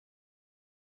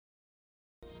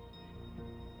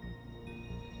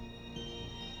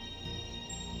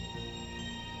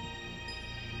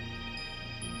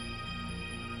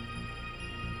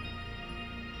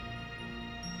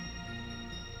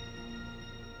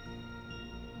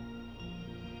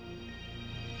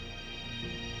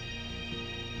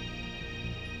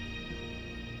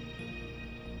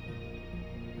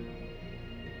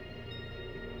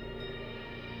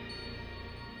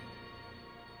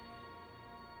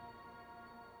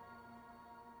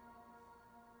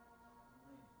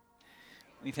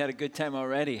We've had a good time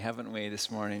already, haven't we,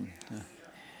 this morning?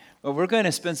 Well, we're going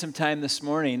to spend some time this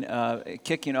morning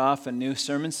kicking off a new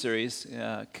sermon series,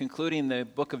 concluding the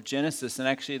book of Genesis. And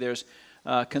actually, there's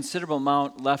a considerable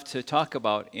amount left to talk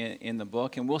about in the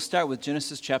book. And we'll start with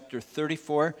Genesis chapter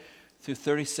 34 through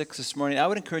 36 this morning. I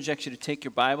would encourage actually to take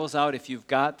your Bibles out if you've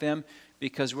got them,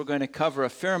 because we're going to cover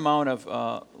a fair amount of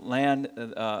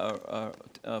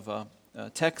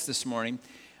text this morning.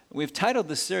 We've titled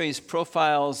the series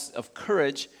Profiles of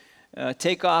Courage,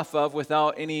 takeoff of,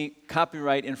 without any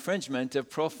copyright infringement, of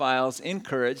Profiles in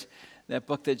Courage, that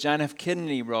book that John F.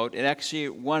 Kennedy wrote. It actually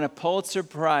won a Pulitzer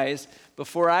Prize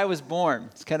before I was born.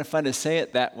 It's kind of fun to say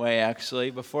it that way,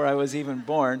 actually, before I was even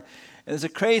born. There's a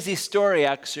crazy story,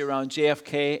 actually, around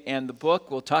JFK and the book.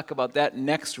 We'll talk about that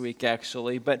next week,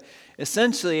 actually. But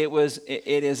essentially,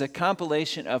 it is a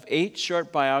compilation of 8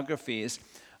 short biographies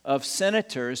of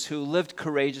senators who lived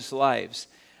courageous lives.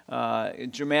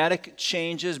 Dramatic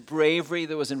changes, bravery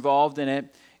that was involved in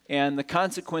it, and the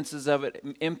consequences of it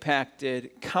impacted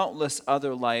countless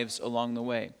other lives along the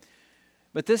way.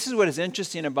 But this is what is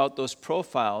interesting about those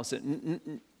profiles, that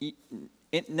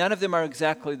none of them are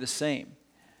exactly the same.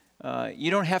 You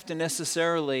don't have to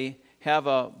necessarily have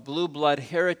a blue blood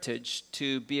heritage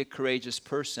to be a courageous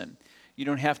person. You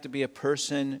don't have to be a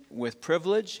person with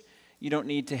privilege. You don't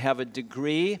need to have a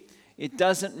degree. It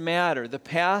doesn't matter. The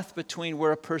path between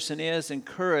where a person is and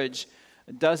courage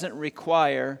doesn't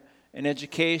require an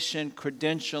education,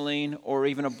 credentialing, or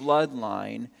even a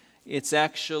bloodline. It's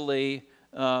actually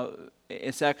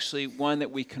one that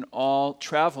we can all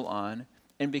travel on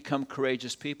and become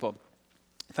courageous people.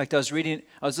 In fact, I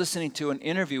was listening to an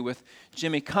interview with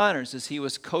Jimmy Connors as he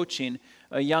was coaching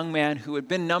a young man who had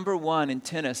been number 1 in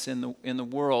tennis in the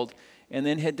world, and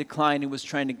then had declined and was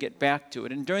trying to get back to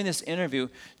it. And during this interview,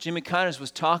 Jimmy Connors was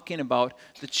talking about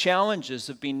the challenges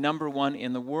of being number 1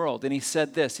 in the world. And he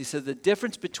said this, he said, the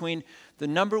difference between the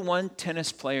number 1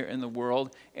 tennis player in the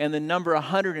world and the number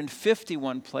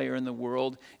 151 player in the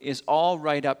world is all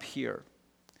right up here.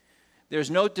 There's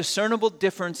no discernible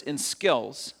difference in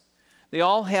skills. They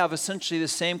all have essentially the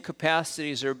same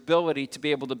capacities or ability to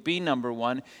be able to be number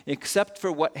 1, except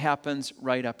for what happens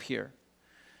right up here.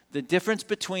 The difference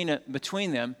between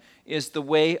them is the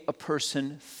way a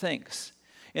person thinks.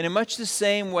 And in much the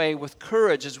same way with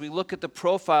courage, as we look at the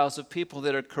profiles of people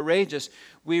that are courageous,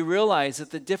 we realize that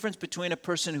the difference between a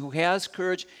person who has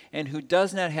courage and who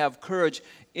does not have courage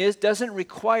doesn't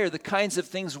require the kinds of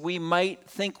things we might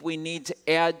think we need to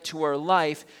add to our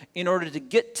life in order to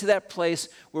get to that place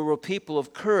where we're people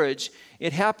of courage.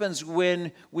 It happens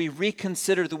when we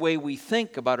reconsider the way we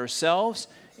think about ourselves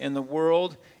and the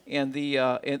world and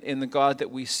the God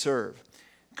that we serve.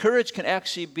 Courage can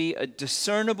actually be a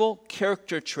discernible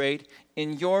character trait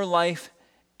in your life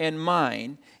and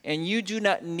mine, and you do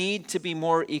not need to be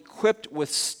more equipped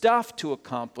with stuff to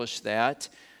accomplish that.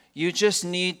 You just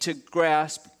need to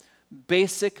grasp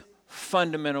basic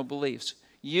fundamental beliefs.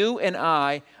 You and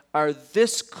I are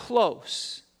this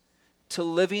close to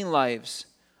living lives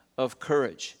of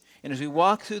courage. And as we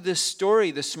walk through this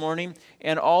story this morning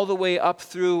and all the way up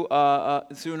through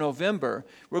November,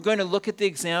 we're going to look at the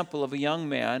example of a young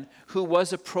man who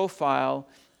was a profile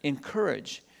in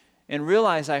courage, and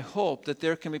realize, I hope, that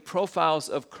there can be profiles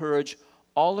of courage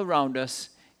all around us,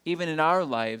 even in our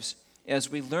lives,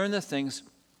 as we learn the things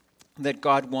that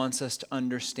God wants us to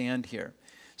understand here.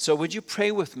 So would you pray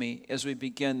with me as we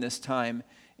begin this time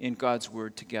in God's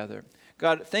Word together?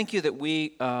 God, thank you that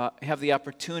we have the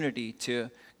opportunity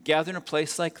to gather in a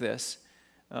place like this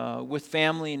with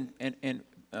family and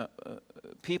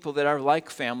people that are like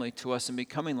family to us and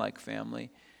becoming like family.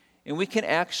 And we can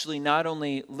actually not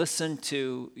only listen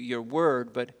to your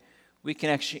word, but we can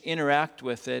actually interact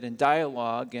with it and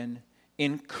dialogue and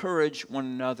encourage one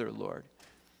another, Lord.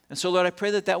 And so, Lord, I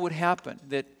pray that would happen,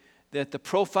 that the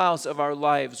profiles of our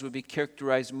lives would be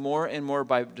characterized more and more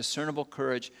by discernible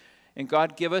courage. And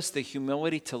God, give us the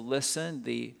humility to listen,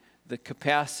 the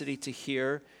capacity to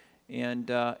hear, and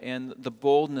the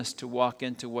boldness to walk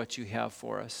into what you have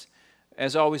for us.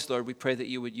 As always, Lord, we pray that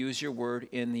you would use your word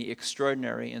in the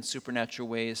extraordinary and supernatural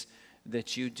ways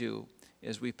that you do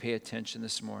as we pay attention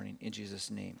this morning. In Jesus'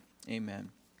 name,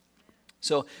 amen.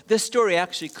 So this story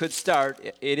actually could start,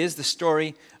 it is the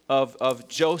story of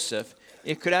Joseph.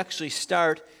 It could actually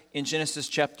start in Genesis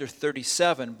chapter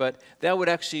 37, but that would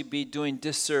actually be doing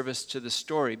disservice to the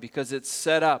story because it's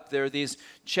set up. There are these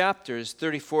chapters,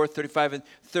 34, 35, and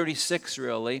 36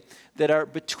 really, that are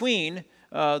between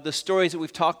the stories that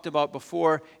we've talked about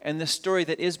before and the story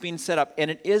that is being set up.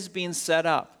 And it is being set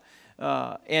up.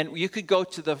 And you could go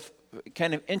to the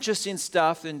kind of interesting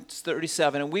stuff in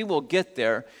 37, and we will get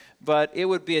there, but it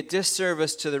would be a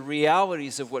disservice to the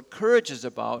realities of what courage is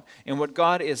about and what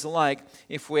God is like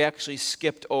if we actually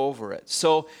skipped over it.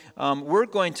 So we're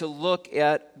going to look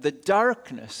at the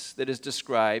darkness that is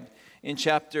described in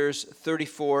chapters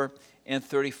 34 and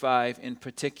 35 in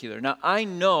particular. Now, I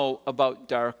know about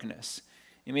darkness.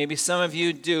 And maybe some of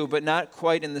you do, but not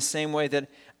quite in the same way that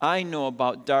I know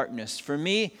about darkness. For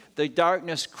me, the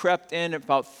darkness crept in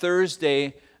about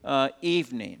Thursday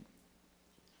evening.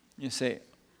 You say,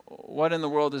 what in the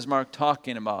world is Mark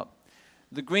talking about?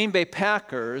 The Green Bay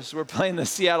Packers were playing the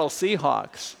Seattle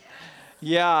Seahawks.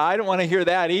 Yeah, I don't want to hear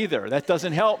that either. That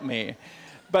doesn't help me.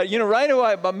 But, right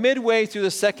away, about midway through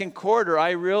the second quarter,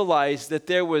 I realized that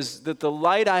the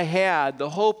light I had, the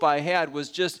hope I had,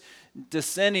 was just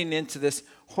descending into this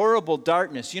horrible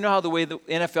darkness. You know how the way the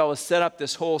NFL was set up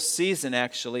this whole season,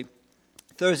 actually.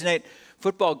 Thursday night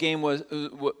football game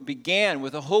began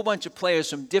with a whole bunch of players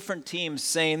from different teams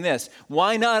saying this: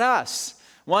 why not us?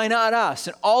 Why not us?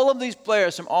 And all of these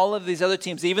players from all of these other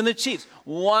teams, even the Chiefs,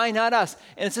 why not us?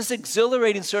 And it's this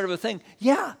exhilarating sort of a thing.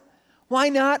 Yeah, why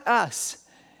not us?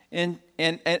 And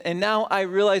now I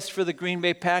realize for the Green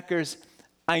Bay Packers,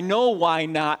 I know why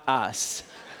not us.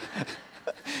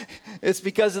 It's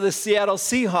because of the Seattle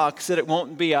Seahawks that it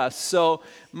won't be us. So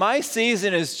my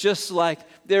season is just like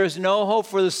there's no hope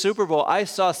for the Super Bowl. I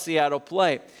saw Seattle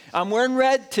play. I'm wearing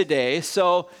red today,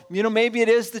 so maybe it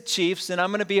is the Chiefs, and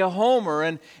I'm going to be a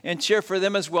homer and cheer for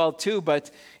them as well too. But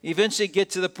eventually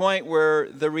get to the point where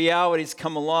the realities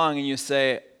come along and you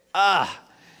say,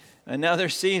 another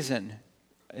season,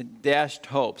 dashed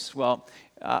hopes. Well,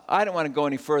 I don't want to go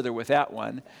any further with that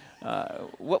one.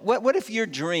 What if your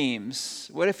dreams,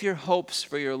 what if your hopes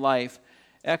for your life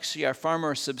actually are far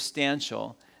more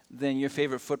substantial than your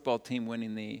favorite football team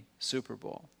winning the Super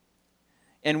Bowl?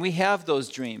 And we have those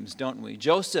dreams, don't we?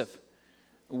 Joseph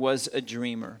was a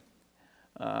dreamer.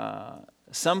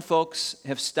 Some folks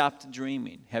have stopped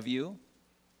dreaming. Have you?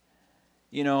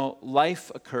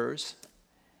 Life occurs,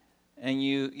 and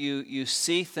you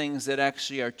see things that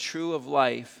actually are true of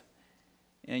life,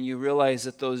 and you realize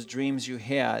that those dreams you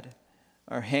had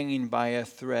are hanging by a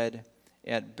thread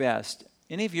at best.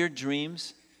 Any of your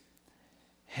dreams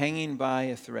hanging by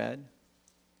a thread?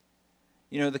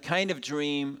 The kind of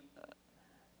dream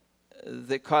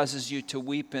that causes you to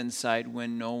weep inside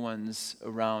when no one's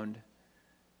around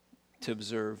to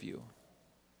observe you.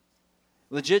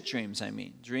 Legit dreams, I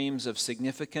mean. Dreams of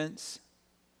significance,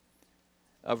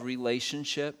 of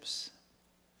relationships,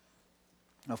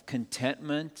 of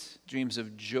contentment, dreams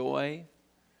of joy,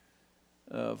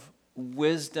 of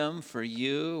wisdom for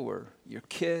you or your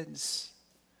kids,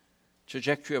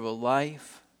 trajectory of a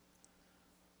life,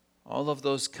 all of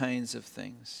those kinds of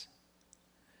things.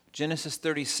 Genesis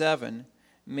 37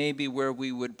 may be where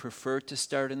we would prefer to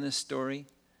start in this story,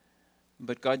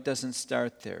 but God doesn't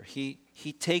start there. He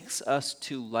takes us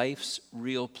to life's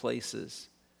real places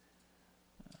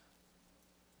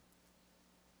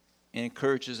and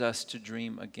encourages us to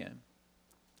dream again.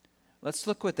 Let's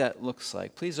look what that looks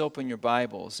like. Please open your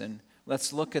Bibles and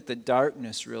let's look at the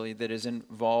darkness really that is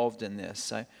involved in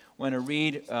this. I want to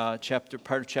read part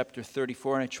of chapter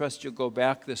 34, and I trust you'll go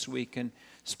back this week and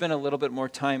spend a little bit more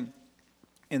time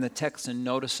in the text and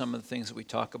notice some of the things that we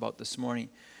talk about this morning.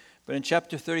 But in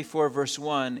chapter 34, verse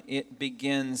 1, it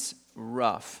begins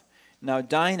rough. Now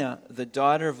Dinah, the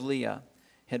daughter Leah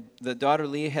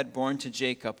had borne to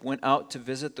Jacob, went out to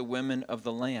visit the women of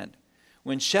the land.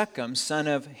 When Shechem, son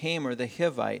of Hamor the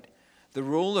Hivite, the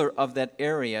ruler of that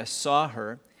area, saw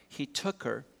her, he took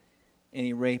her and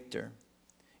he raped her.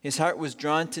 His heart was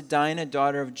drawn to Dinah,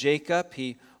 daughter of Jacob.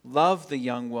 He loved the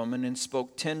young woman and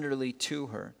spoke tenderly to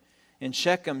her. And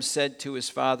Shechem said to his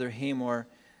father Hamor,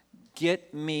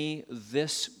 "Get me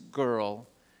this girl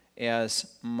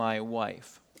as my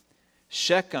wife."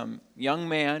 Shechem, young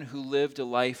man who lived a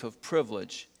life of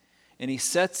privilege, and he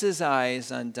sets his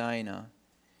eyes on Dinah,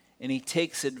 and he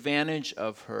takes advantage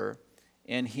of her,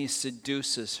 and he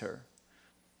seduces her.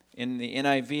 In the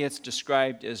NIV, it's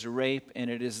described as rape, and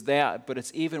it is that, but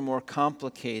it's even more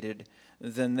complicated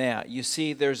than that. You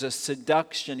see, there's a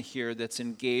seduction here that's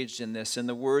engaged in this, and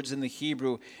the words in the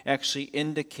Hebrew actually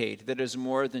indicate that it's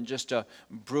more than just a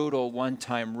brutal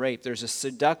one-time rape. There's a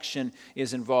seduction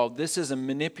is involved. This is a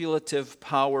manipulative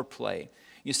power play.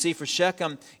 You see, for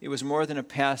Shechem, it was more than a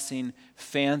passing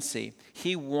fancy.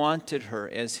 He wanted her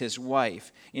as his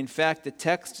wife. In fact, the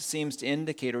text seems to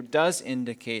indicate, or does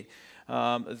indicate,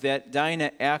 that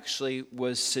Dinah actually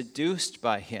was seduced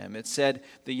by him. It said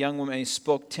the young woman, he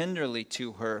spoke tenderly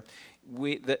to her.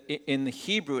 in the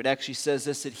Hebrew, it actually says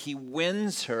this, that he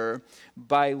wins her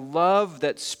by love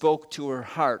that spoke to her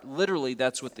heart. Literally,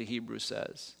 that's what the Hebrew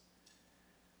says.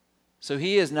 So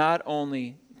he has not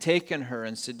only taken her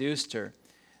and seduced her,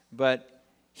 but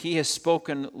he has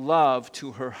spoken love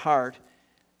to her heart,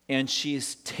 and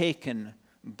she's taken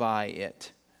by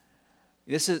it.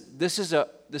 This is a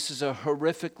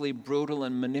horrifically brutal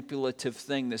and manipulative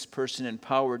thing this person in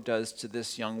power does to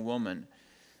this young woman.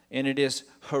 And it is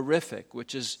horrific,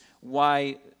 which is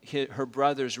why her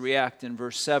brothers react in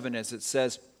verse 7 as it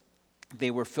says, they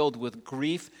were filled with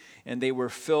grief and they were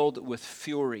filled with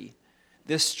fury.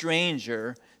 This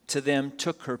stranger to them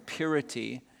took her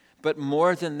purity, but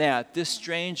more than that, this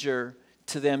stranger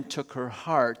to them took her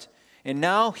heart, and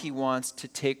now he wants to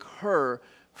take her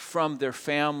from their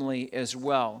family as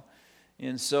well.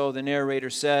 And so the narrator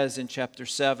says in chapter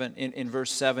 7, in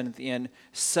verse 7 at the end,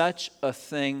 such a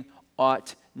thing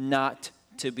ought not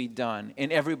to be done.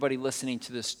 And everybody listening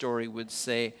to this story would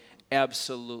say,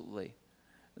 absolutely.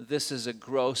 This is a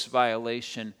gross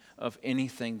violation of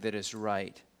anything that is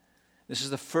right. This is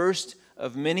the first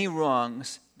of many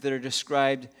wrongs that are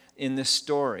described in this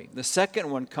story. The second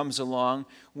one comes along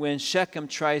when Shechem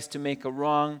tries to make a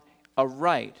wrong a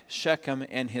right, Shechem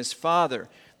and his father.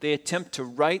 They attempt to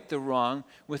right the wrong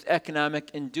with economic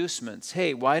inducements.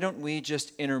 Hey, why don't we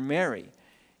just intermarry?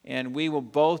 And we will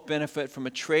both benefit from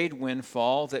a trade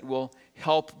windfall that will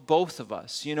help both of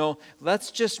us.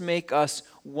 Let's just make us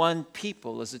one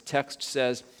people, as the text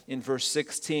says in verse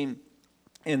 16,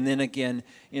 and then again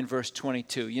in verse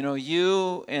 22.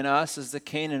 You and us as the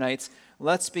Canaanites,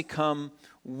 let's become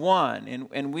one.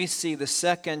 And we see the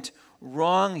second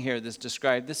wrong here that's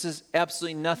described. This is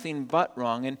absolutely nothing but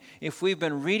wrong. And if we've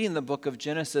been reading the book of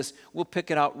Genesis, we'll pick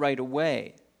it out right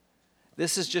away.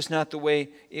 This is just not the way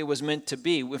it was meant to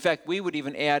be. In fact, we would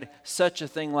even add such a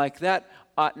thing like that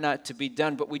ought not to be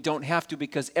done, but we don't have to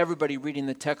because everybody reading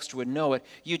the text would know it.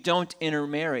 You don't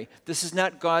intermarry. This is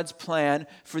not God's plan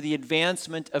for the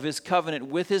advancement of his covenant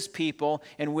with his people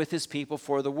and with his people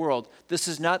for the world. This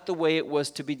is not the way it was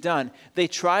to be done. They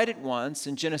tried it once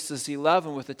in Genesis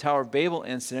 11 with the Tower of Babel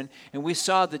incident, and we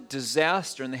saw the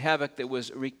disaster and the havoc that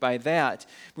was wreaked by that.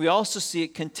 We also see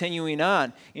it continuing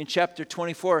on. In chapter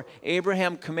 24,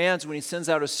 Abraham commands when he sends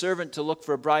out a servant to look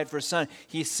for a bride for a son,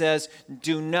 he says,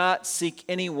 do not seek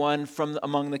anyone from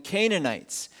among the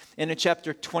Canaanites. And in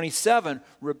chapter 27,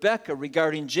 Rebekah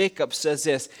regarding Jacob says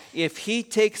this, if he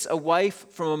takes a wife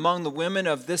from among the women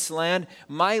of this land,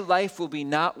 my life will be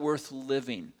not worth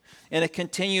living. And it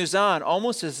continues on,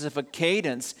 almost as if a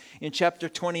cadence. In chapter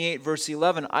 28, verse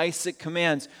 11, Isaac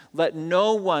commands, let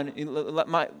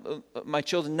my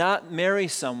children not marry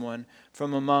someone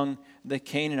from among the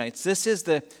Canaanites. This is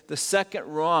the second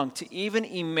wrong, to even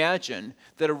imagine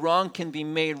that a wrong can be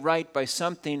made right by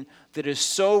something that is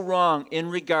so wrong in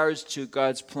regards to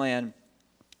God's plan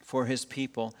for his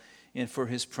people and for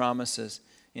his promises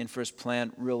and for his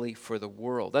plan really for the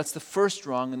world. That's the first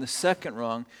wrong. And the second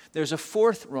wrong, there's a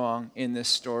fourth wrong in this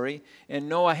story. And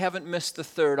no, I haven't missed the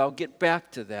third. I'll get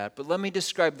back to that. But let me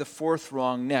describe the fourth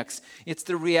wrong next. It's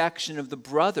the reaction of the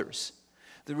brothers.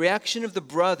 The reaction of the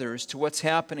brothers to what's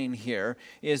happening here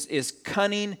is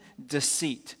cunning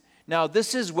deceit. Now,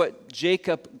 this is what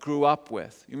Jacob grew up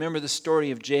with. You remember the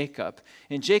story of Jacob.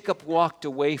 And Jacob walked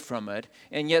away from it,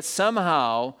 and yet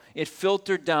somehow it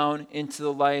filtered down into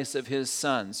the lives of his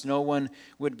sons. No one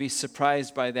would be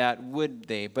surprised by that, would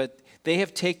they? But they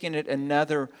have taken it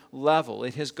another level.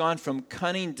 It has gone from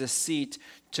cunning deceit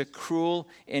to cruel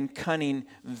and cunning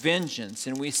vengeance.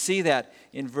 And we see that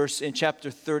in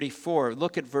chapter 34.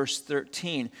 Look at verse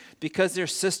 13. Because their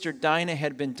sister Dinah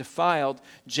had been defiled,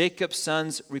 Jacob's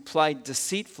sons replied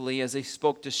deceitfully as they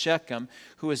spoke to Shechem,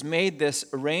 who has made this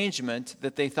arrangement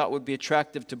that they thought would be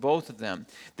attractive to both of them.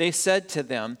 They said to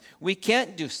them, we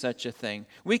can't do such a thing.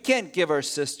 We can't give our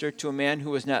sister to a man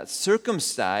who is not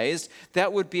circumcised.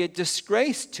 That would be a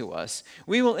disgrace to us.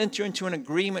 We will enter into an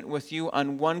agreement with you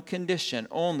on one condition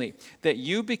only, that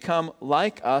you become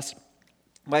like us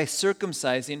by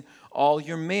circumcising all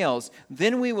your males.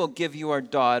 Then we will give you our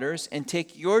daughters and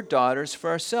take your daughters for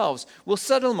ourselves. We'll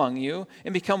settle among you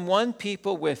and become one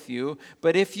people with you.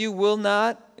 But if you will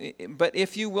not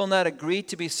agree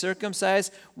to be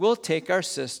circumcised, we'll take our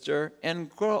sister and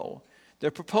grow.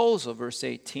 Their proposal, verse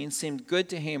 18, seemed good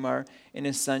to Hamor and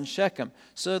his son Shechem.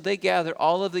 So they gather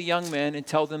all of the young men and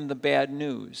tell them the bad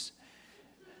news.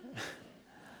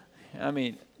 I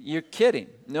mean, you're kidding.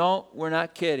 No, we're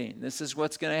not kidding. This is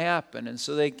what's going to happen. And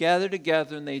so they gather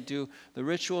together and they do the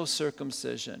ritual of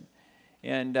circumcision.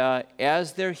 And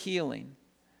as they're healing,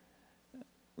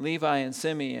 Levi and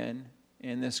Simeon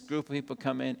and this group of people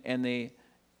come in and they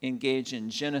engage in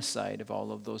genocide of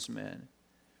all of those men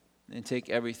and take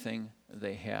everything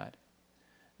they had.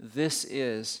 This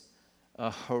is a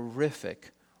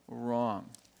horrific wrong,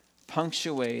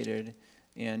 punctuated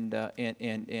and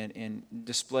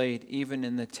displayed even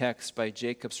in the text by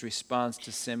Jacob's response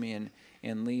to Simeon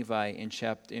and Levi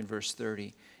in verse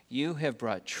 30. You have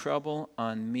brought trouble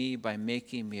on me by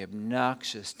making me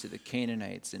obnoxious to the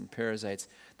Canaanites and Perizzites,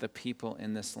 the people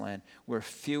in this land. We're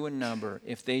few in number.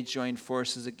 If they join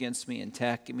forces against me and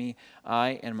attack me,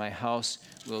 I and my house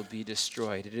will be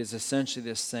destroyed. It is essentially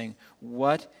this saying,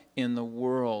 what in the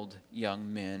world,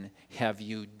 young men, have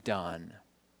you done?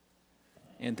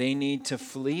 And they need to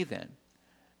flee then.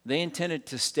 They intended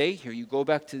to stay here. You go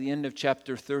back to the end of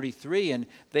chapter 33, and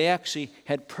they actually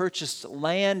had purchased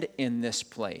land in this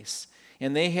place.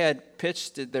 And they had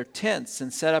pitched their tents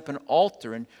and set up an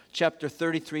altar in chapter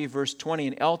 33, verse 20,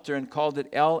 an altar, and called it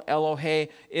El Elohe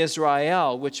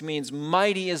Israel, which means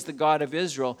mighty is the God of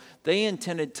Israel. They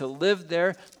intended to live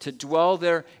there, to dwell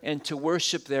there, and to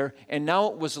worship there, and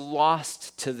now it was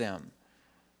lost to them.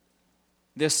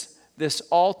 This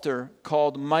altar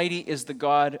called Mighty is the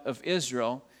God of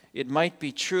Israel, it might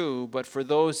be true, but for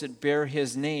those that bear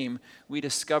his name, we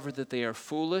discover that they are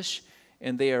foolish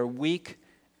and they are weak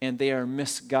and they are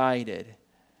misguided.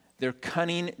 Their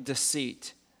cunning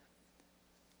deceit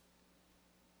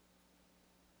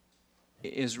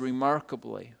is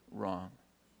remarkably wrong.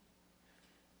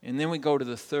 And then we go to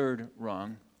the third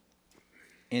wrong,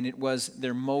 and it was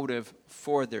their motive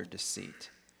for their deceit.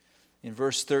 In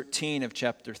verse 13 of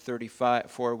chapter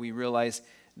 34, we realize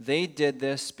they did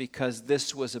this because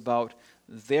this was about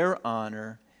their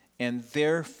honor and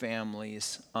their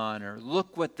family's honor.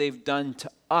 Look what they've done to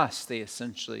us, they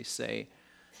essentially say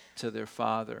to their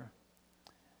father.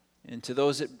 And to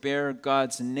those that bear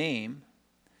God's name,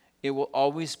 it will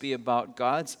always be about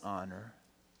God's honor.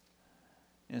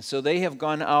 And so they have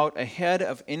gone out ahead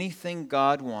of anything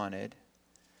God wanted,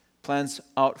 plans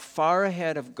out far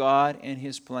ahead of God and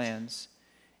his plans,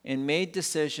 and made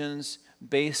decisions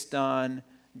based on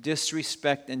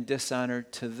disrespect and dishonor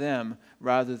to them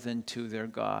rather than to their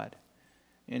God.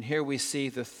 And here we see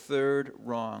the third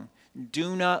wrong.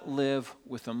 Do not live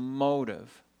with a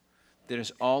motive that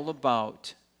is all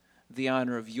about the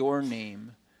honor of your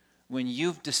name when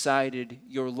you've decided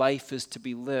your life is to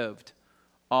be lived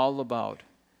all about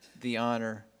the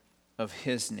honor of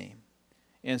his name.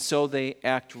 And so they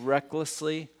act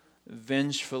recklessly,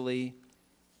 vengefully,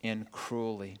 and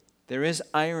cruelly. There is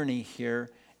irony here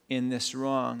in this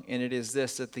wrong, and it is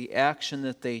this, that the action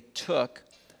that they took,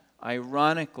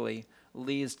 ironically,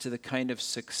 leads to the kind of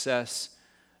success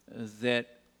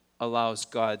that allows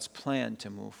God's plan to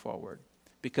move forward,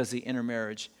 because the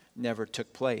intermarriage never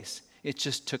took place. It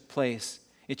just took place.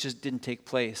 It just didn't take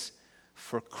place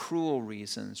for cruel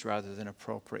reasons rather than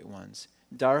appropriate ones.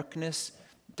 Darkness,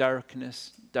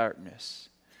 darkness, darkness.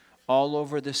 All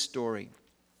over this story,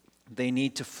 they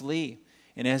need to flee.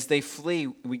 And as they flee,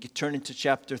 we turn into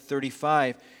chapter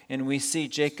 35, and we see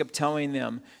Jacob telling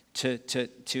them to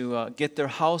get their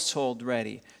household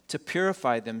ready, to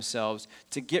purify themselves,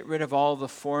 to get rid of all the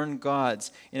foreign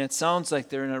gods. And it sounds like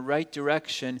they're in the right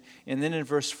direction. And then in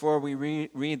verse 4, we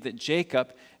read that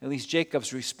Jacob, at least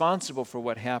Jacob's responsible for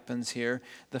what happens here.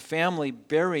 The family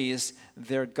buries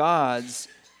their gods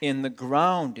in the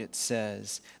ground, it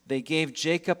says. They gave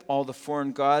Jacob all the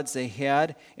foreign gods they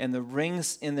had and the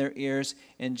rings in their ears,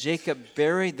 and Jacob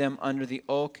buried them under the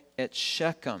oak at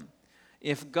Shechem.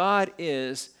 If God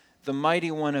is the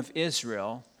mighty one of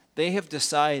Israel, they have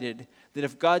decided that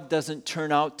if God doesn't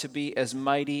turn out to be as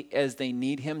mighty as they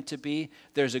need him to be,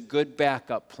 there's a good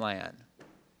backup plan.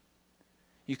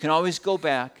 You can always go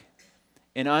back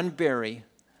and unbury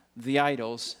the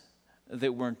idols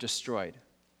that weren't destroyed.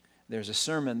 There's a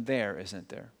sermon there, isn't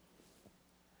there?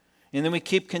 And then we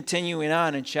keep continuing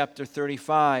on in chapter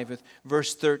 35 with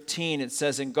verse 13. It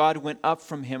says, and God went up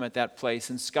from him at that place.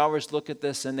 And scholars look at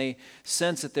this and they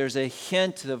sense that there's a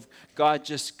hint of God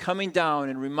just coming down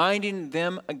and reminding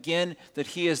them again that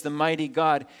he is the mighty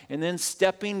God. And then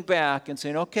stepping back and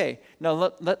saying, okay,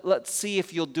 now let's see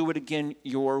if you'll do it again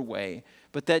your way.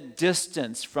 But that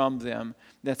distance from them,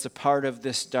 that's a part of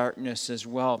this darkness as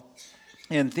well.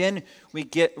 And then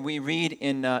we read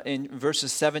in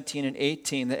verses 17 and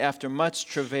 18 that after much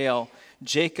travail,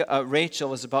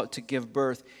 Rachel is about to give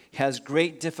birth, has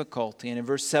great difficulty. And in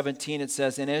verse 17 it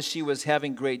says, and as she was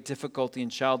having great difficulty in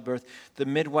childbirth, the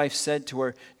midwife said to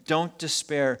her, don't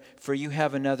despair, for you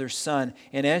have another son.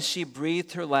 And as she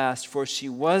breathed her last, for she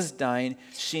was dying,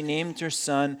 she named her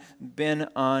son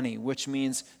Ben-Ani, which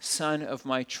means son of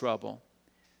my trouble.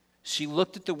 She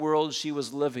looked at the world she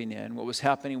was living in, what was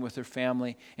happening with her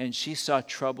family, and she saw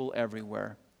trouble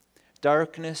everywhere.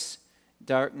 Darkness,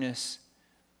 darkness,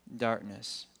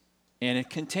 darkness. And it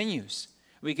continues.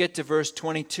 We get to verse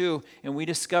 22, and we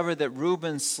discover that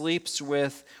Reuben sleeps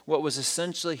with what was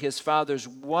essentially his father's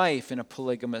wife in a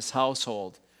polygamous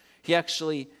household. He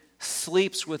actually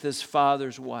sleeps with his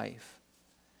father's wife.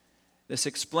 This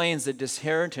explains the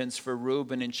disinheritance for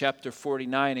Reuben in chapter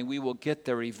 49, and we will get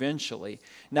there eventually.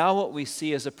 Now what we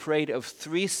see is a parade of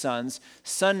 3 sons,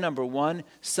 son number 1,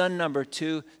 son number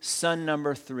 2, son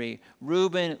number 3.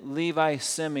 Reuben, Levi,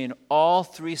 Simeon, all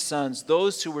 3 sons,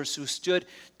 those who stood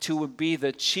to be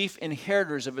the chief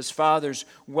inheritors of his father's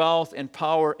wealth and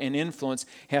power and influence,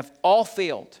 have all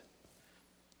failed.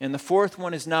 And the 4th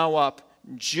one is now up,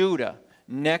 Judah,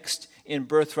 next in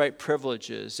birthright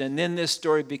privileges. And then this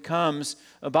story becomes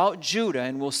about Judah,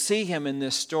 and we'll see him in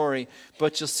this story,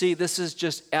 but you'll see this is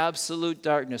just absolute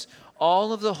darkness.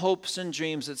 All of the hopes and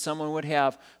dreams that someone would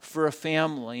have for a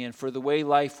family and for the way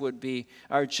life would be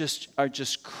are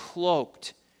just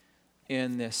cloaked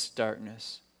in this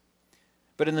darkness.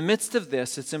 But in the midst of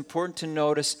this, it's important to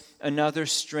notice another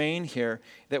strain here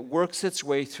that works its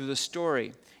way through the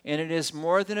story. And it is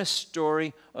more than a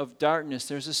story of darkness.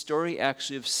 There's a story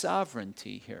actually of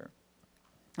sovereignty here,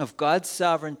 of God's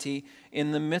sovereignty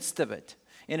in the midst of it.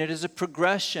 And it is a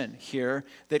progression here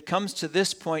that comes to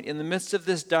this point in the midst of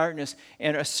this darkness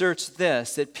and asserts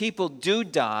this, that people do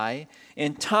die,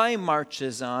 and time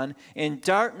marches on, and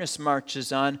darkness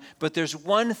marches on, but there's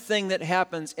one thing that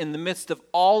happens in the midst of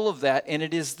all of that, and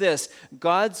it is this: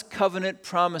 God's covenant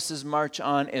promises march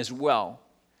on as well.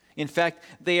 In fact,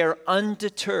 they are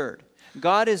undeterred.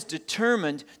 God is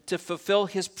determined to fulfill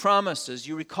his promises.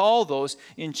 You recall those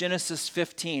in Genesis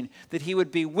 15, that he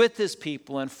would be with his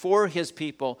people and for his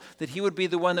people, that he would be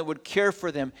the one that would care for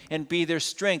them and be their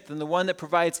strength, and the one that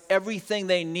provides everything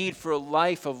they need for a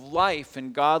life of life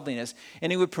and godliness. And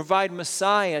he would provide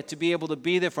Messiah to be able to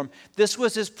be there for them. This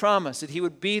was his promise, that he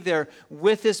would be there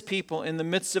with his people in the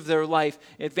midst of their life,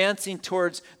 advancing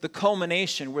towards the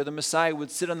culmination where the Messiah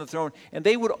would sit on the throne, and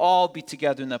they would all be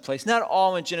together in that place. Not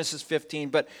all in Genesis 15,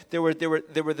 but there were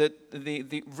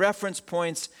the reference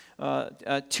points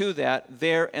to that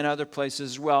there and other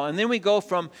places as well. And then we go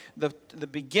from the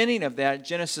beginning of that,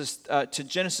 Genesis to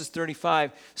Genesis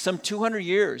 35. Some 200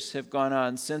 years have gone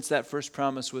on since that first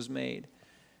promise was made.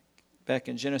 Back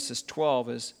in Genesis 12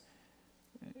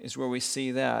 is where we see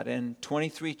that. And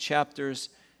 23 chapters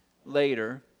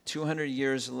later, 200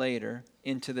 years later,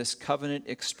 into this covenant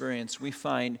experience, we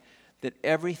find that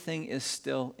everything is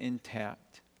still intact.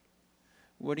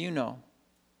 What do you know?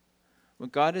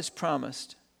 What God has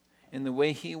promised and the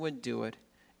way he would do it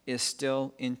is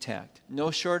still intact. No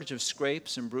shortage of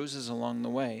scrapes and bruises along the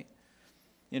way.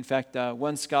 In fact,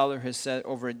 one scholar has said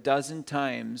over a dozen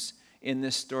times in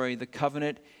this story, the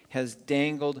covenant has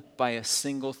dangled by a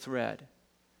single thread.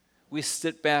 We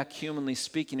sit back, humanly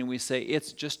speaking, and we say,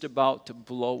 it's just about to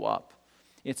blow up.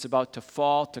 It's about to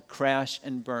fall, to crash,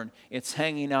 and burn. It's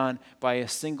hanging on by a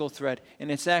single thread. And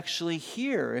it's actually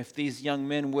here if these young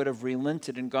men would have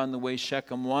relented and gone the way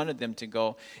Shechem wanted them to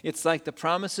go. It's like the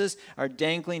promises are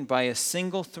dangling by a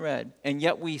single thread. And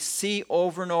yet we see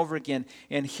over and over again,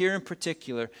 and here in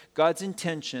particular, God's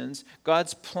intentions,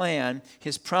 God's plan,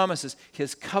 his promises,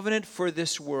 his covenant for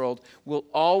this world will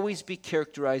always be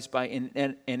characterized by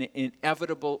an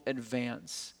inevitable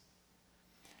advance.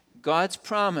 God's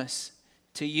promise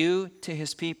to you, to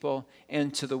his people,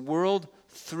 and to the world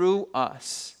through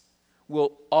us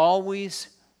will always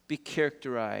be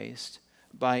characterized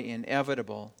by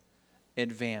inevitable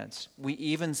advance. We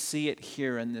even see it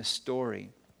here in this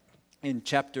story. In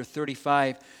chapter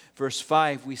 35, verse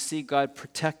 5, we see God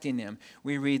protecting him.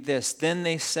 We read this: Then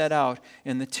they set out,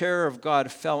 and the terror of God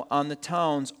fell on the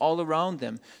towns all around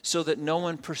them, so that no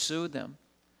one pursued them.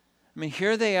 I mean,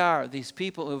 here they are, these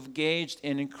people who've engaged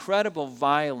in incredible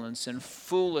violence and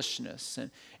foolishness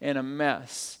and a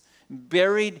mess.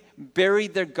 Buried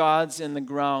their gods in the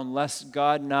ground, lest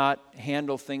God not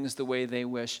handle things the way they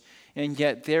wish. And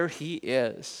yet there he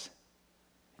is,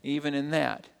 even in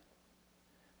that,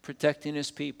 protecting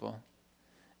his people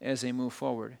as they move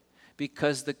forward.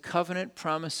 Because the covenant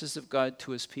promises of God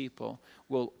to his people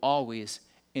will always,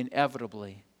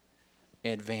 inevitably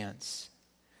advance.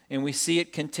 And we see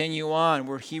it continue on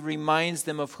where he reminds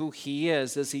them of who he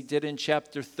is, as he did in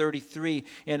chapter 33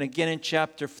 and again in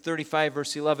chapter 35,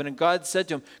 verse 11. And God said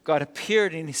to him, God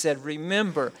appeared and he said,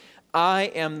 remember,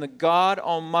 I am the God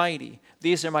Almighty.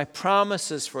 These are my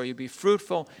promises for you. Be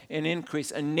fruitful and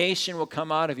increase. A nation will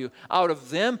come out of you. Out of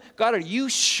them? God, are you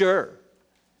sure?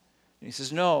 And he He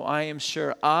says, no, I am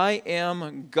sure. I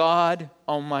am God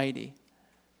Almighty.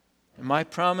 And my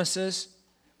promises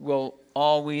will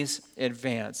always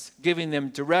advance, giving them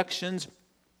directions,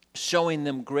 showing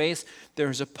them grace.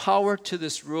 There's a power to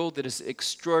this rule that is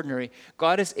extraordinary.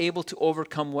 God is able to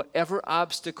overcome whatever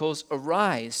obstacles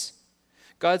arise.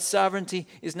 God's sovereignty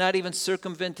is not even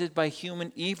circumvented by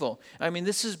human evil. I mean,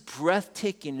 this is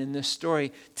breathtaking in this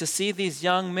story to see these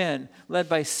young men, led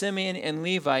by Simeon and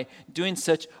Levi, doing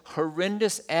such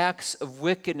horrendous acts of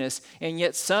wickedness, and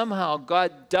yet somehow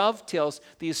God dovetails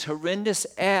these horrendous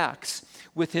acts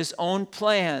with his own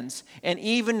plans, and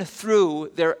even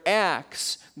through their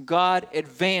acts, God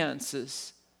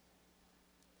advances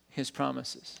his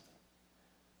promises.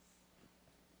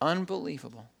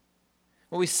 Unbelievable.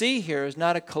 What we see here is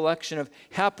not a collection of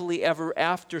happily ever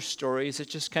after stories that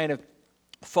just kind of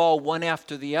fall one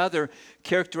after the other,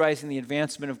 characterizing the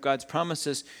advancement of God's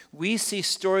promises. We see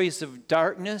stories of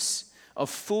darkness, of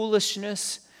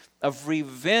foolishness, of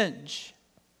revenge.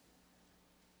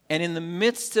 And in the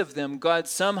midst of them, God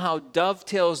somehow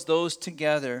dovetails those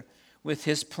together with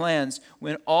his plans.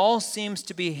 When all seems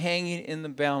to be hanging in the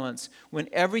balance, when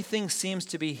everything seems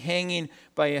to be hanging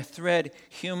by a thread,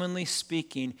 humanly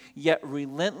speaking, yet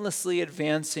relentlessly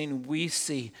advancing, we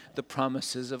see the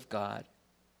promises of God.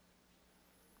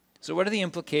 So what are the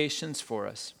implications for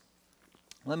us?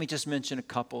 Let me just mention a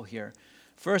couple here.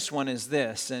 First one is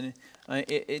this, and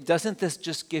doesn't this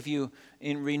just give you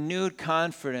in renewed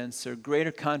confidence or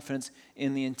greater confidence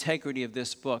in the integrity of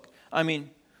this book? I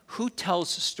mean, who tells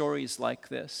stories like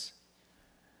this?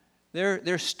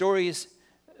 They're stories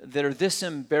that are this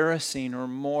embarrassing or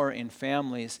more in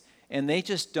families, and they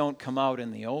just don't come out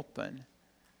in the open.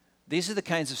 These are the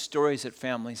kinds of stories that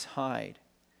families hide.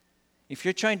 If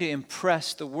you're trying to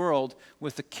impress the world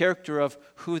with the character of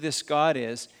who this God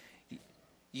is,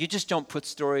 you just don't put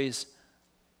stories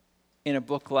in a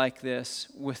book like this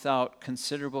without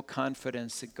considerable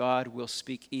confidence that God will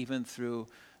speak even through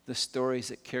the stories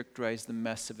that characterize the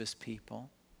mess of his people.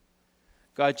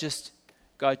 God just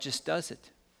does it.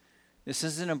 This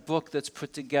isn't a book that's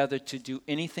put together to do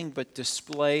anything but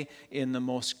display in the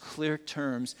most clear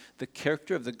terms the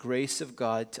character of the grace of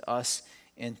God to us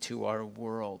and to our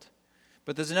world.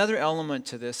 But there's another element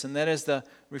to this, and that is the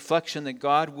reflection that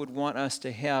God would want us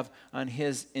to have on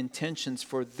his intentions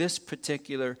for this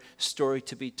particular story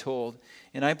to be told.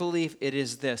 And I believe it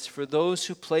is this: for those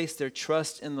who place their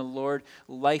trust in the Lord,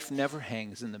 life never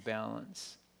hangs in the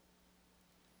balance.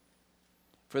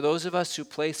 For those of us who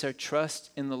place our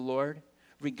trust in the Lord,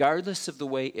 regardless of the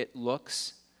way it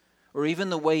looks or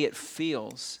even the way it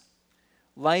feels,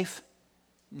 life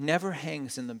never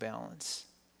hangs in the balance.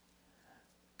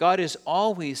 God is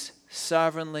always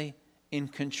sovereignly in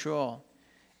control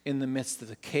in the midst of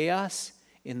the chaos,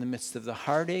 in the midst of the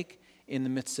heartache, in the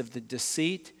midst of the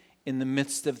deceit, in the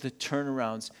midst of the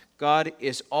turnarounds. God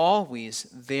is always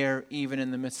there, even in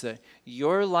the midst of it.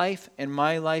 Your life and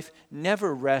my life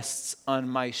never rests on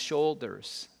my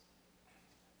shoulders.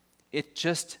 It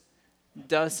just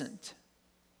doesn't.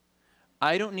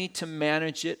 I don't need to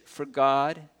manage it for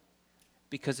God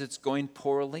because it's going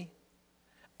poorly.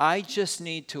 I just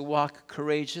need to walk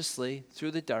courageously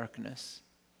through the darkness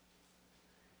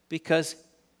because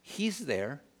he's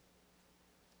there.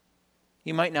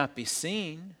 He might not be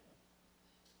seen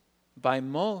by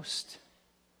most,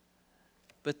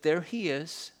 but there he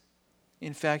is.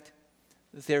 In fact,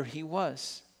 there he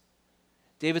was.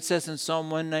 David says in Psalm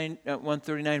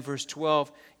 139, verse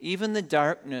 12, even the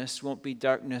darkness won't be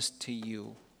darkness to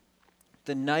you.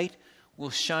 The night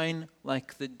will shine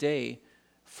like the day,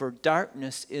 for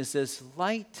darkness is as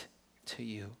light to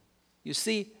you. You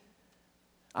see,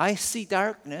 I see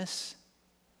darkness.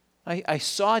 I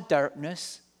saw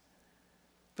darkness,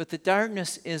 but the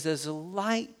darkness is as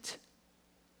light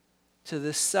to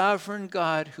the sovereign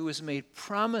God who has made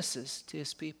promises to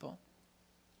his people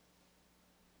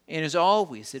and is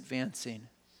always advancing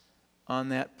on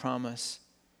that promise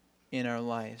in our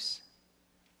lives.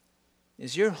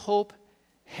 Is your hope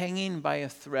hanging by a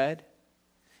thread?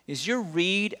 Is your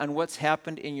read on what's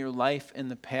happened in your life in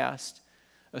the past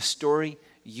a story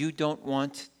you don't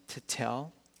want to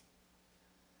tell?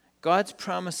 God's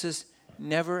promises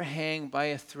never hang by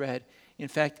a thread. In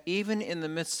fact, even in the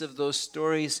midst of those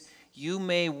stories you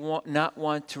may not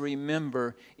want to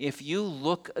remember, if you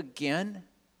look again,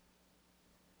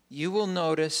 you will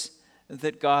notice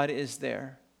that God is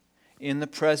there in the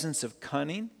presence of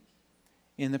cunning,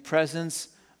 in the presence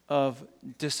of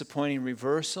disappointing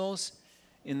reversals,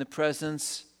 in the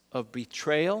presence of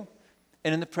betrayal,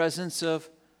 and in the presence of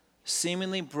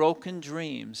seemingly broken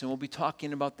dreams. And we'll be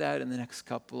talking about that in the next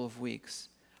couple of weeks.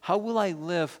 How will I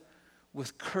live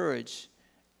with courage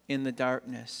in the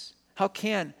darkness? How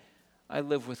can I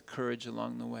live with courage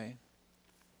along the way?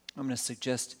 I'm going to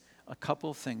suggest a couple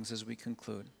of things as we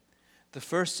conclude. The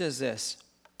first is this.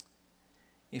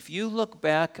 If you look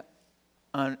back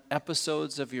on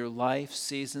episodes of your life,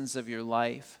 seasons of your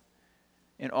life,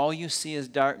 and all you see is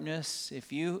darkness,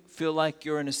 if you feel like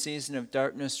you're in a season of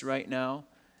darkness right now,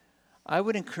 I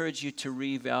would encourage you to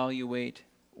reevaluate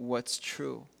what's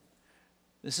true.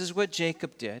 This is what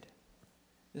Jacob did.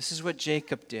 This is what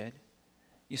Jacob did.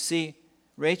 You see,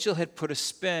 Rachel had put a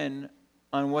spin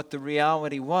on what the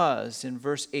reality was in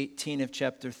verse 18 of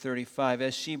chapter 35.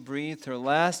 As she breathed her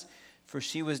last, for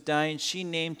she was dying, she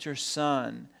named her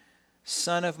son,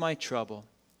 son of my trouble.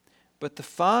 But the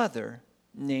father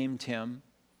named him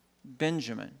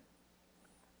Benjamin.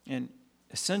 And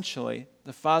essentially,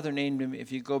 the father named him,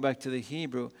 if you go back to the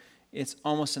Hebrew, it's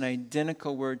almost an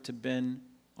identical word to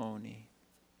Ben-Oni.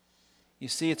 You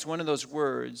see, it's one of those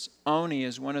words, Oni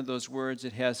is one of those words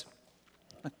that has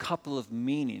a couple of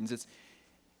meanings.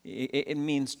 It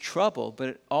means trouble, but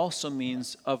it also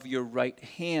means of your right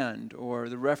hand, or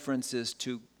the reference is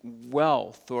to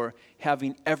wealth or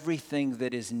having everything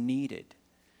that is needed.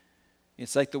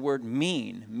 It's like the word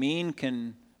mean. Mean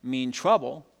can mean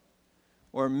trouble,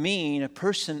 or mean, a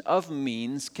person of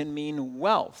means, can mean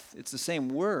wealth. It's the same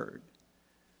word,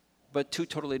 but two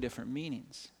totally different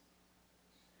meanings.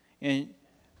 And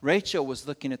Rachel was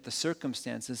looking at the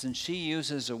circumstances, and she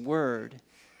uses a word,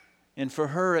 and for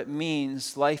her it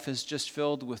means life is just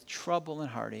filled with trouble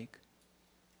and heartache.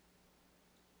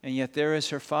 And yet there is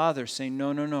her father saying,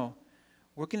 no, no, no.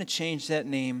 We're going to change that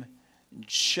name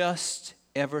just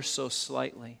ever so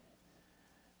slightly.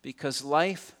 Because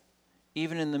life,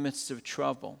 even in the midst of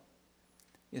trouble,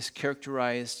 is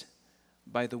characterized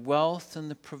by the wealth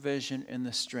and the provision and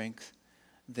the strength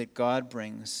that God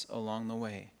brings along the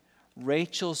way.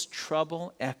 Rachel's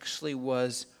trouble actually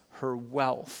was her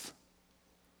wealth.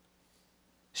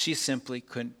 She simply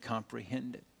couldn't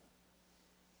comprehend it.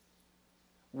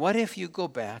 What if you go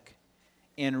back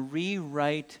and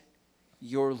rewrite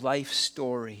your life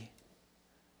story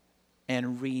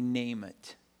and rename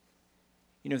it?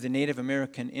 You know, the Native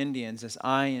American Indians, as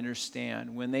I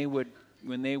understand, when they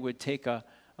would take a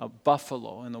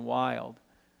buffalo in the wild,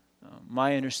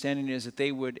 my understanding is that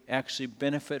they would actually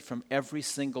benefit from every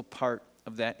single part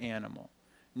of that animal.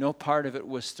 No part of it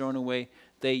was thrown away.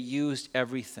 They used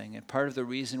everything. And part of the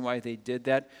reason why they did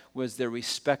that was their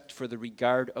respect for the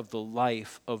regard of the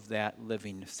life of that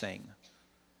living thing.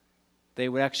 They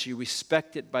would actually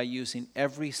respect it by using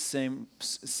every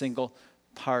single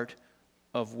part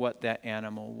of what that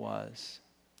animal was.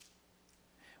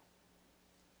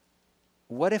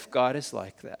 What if God is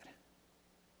like that?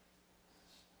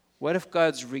 What if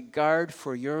God's regard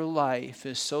for your life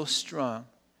is so strong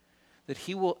that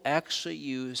He will actually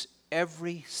use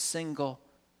every single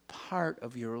part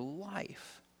of your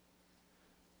life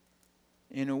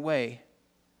in a way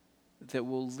that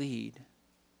will lead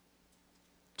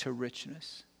to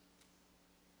richness?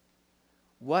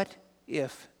 What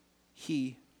if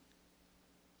He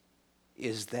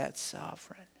is that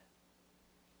sovereign?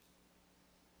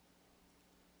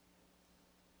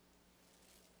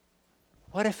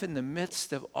 What if in the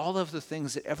midst of all of the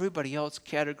things that everybody else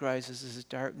categorizes as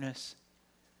darkness,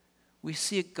 we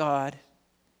see a God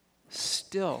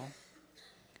still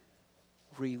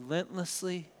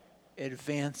relentlessly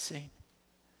advancing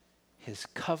His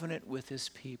covenant with His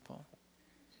people?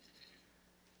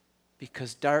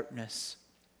 Because darkness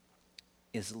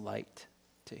is light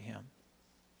to Him.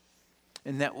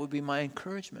 And that would be my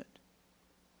encouragement.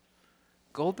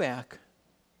 Go back,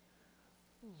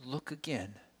 look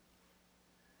again,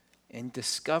 and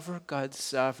discover God's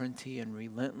sovereignty in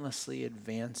relentlessly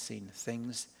advancing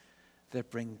things that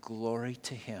bring glory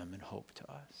to Him and hope to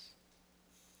us.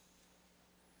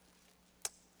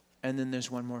 And then there's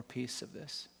one more piece of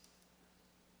this.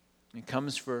 It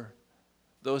comes for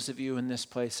those of you in this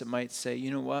place that might say, you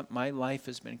know what, my life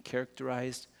has been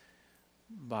characterized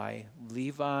by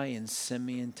Levi and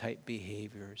Simeon type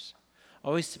behaviors.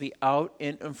 Always to be out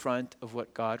in front of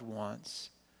what God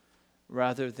wants,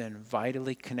 rather than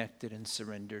vitally connected and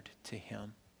surrendered to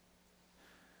Him.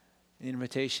 The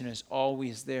invitation is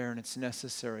always there, and it's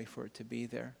necessary for it to be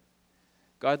there.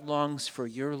 God longs for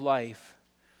your life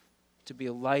to be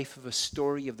a life of a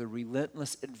story of the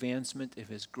relentless advancement of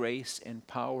His grace and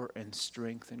power and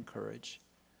strength and courage.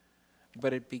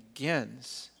 But it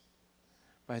begins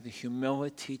by the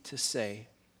humility to say,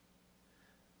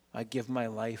 I give my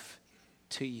life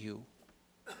to You,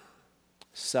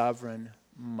 sovereign,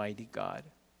 mighty God.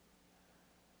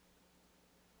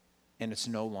 And it's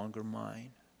no longer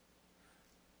mine.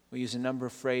 We use a number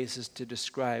of phrases to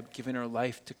describe giving our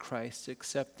life to Christ,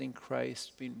 accepting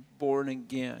Christ, being born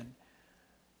again,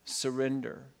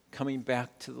 surrender, coming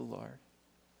back to the Lord.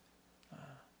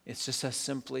 It's just us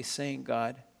simply saying,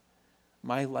 God,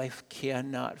 my life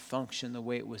cannot function the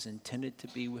way it was intended to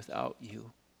be without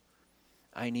you.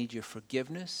 I need your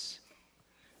forgiveness.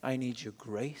 I need your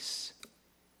grace.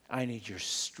 I need your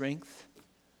strength.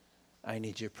 I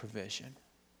need your provision.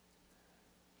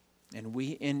 And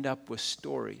we end up with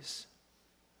stories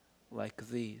like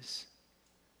these,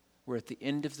 where at the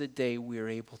end of the day we are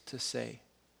able to say,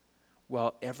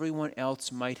 while everyone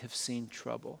else might have seen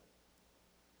trouble,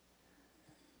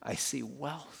 I see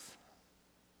wealth.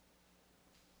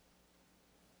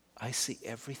 I see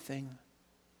everything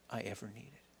I ever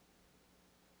needed.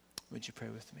 Would you pray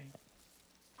with me?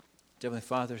 Heavenly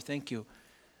Father, thank you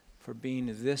for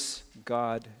being this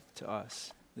God to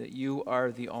us, that you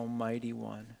are the Almighty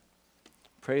One.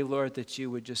 Pray, Lord, that you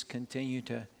would just continue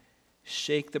to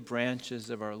shake the branches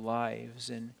of our lives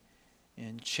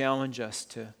and challenge us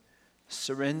to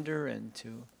surrender and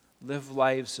to live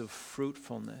lives of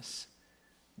fruitfulness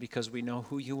because we know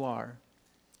who you are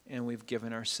and we've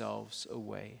given ourselves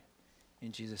away.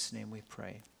 In Jesus' name we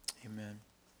pray. Amen.